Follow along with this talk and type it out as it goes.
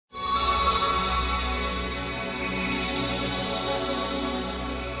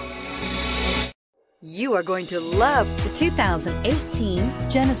You are going to love the 2018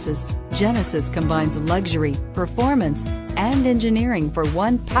 Genesis. Genesis combines luxury, performance, and engineering for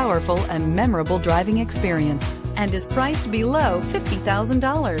one powerful and memorable driving experience and is priced below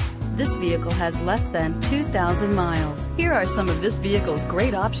 $50,000. This vehicle has less than 2,000 miles. Here are some of this vehicle's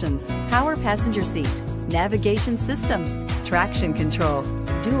great options: power passenger seat, navigation system, traction control,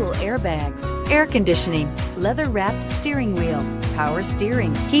 dual airbags, air conditioning, leather-wrapped steering wheel, power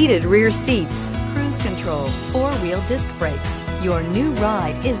steering, heated rear seats, cruise control, four-wheel disc brakes. Your new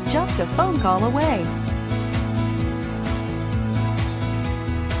ride is just a phone call away.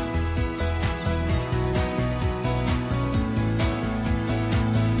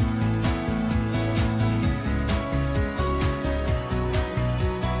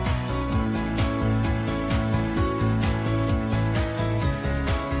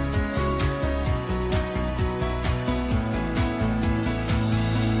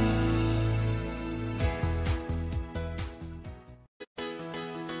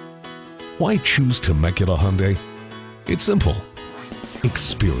 Why choose Temecula Hyundai? It's simple.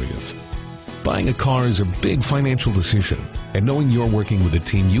 Experience. Buying a car is a big financial decision, and knowing you're working with a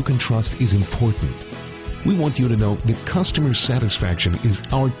team you can trust is important. We want you to know that customer satisfaction is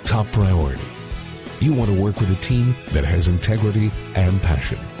our top priority. You want to work with a team that has integrity and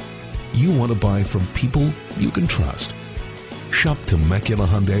passion. You want to buy from people you can trust. Shop Temecula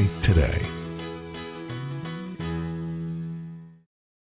Hyundai today.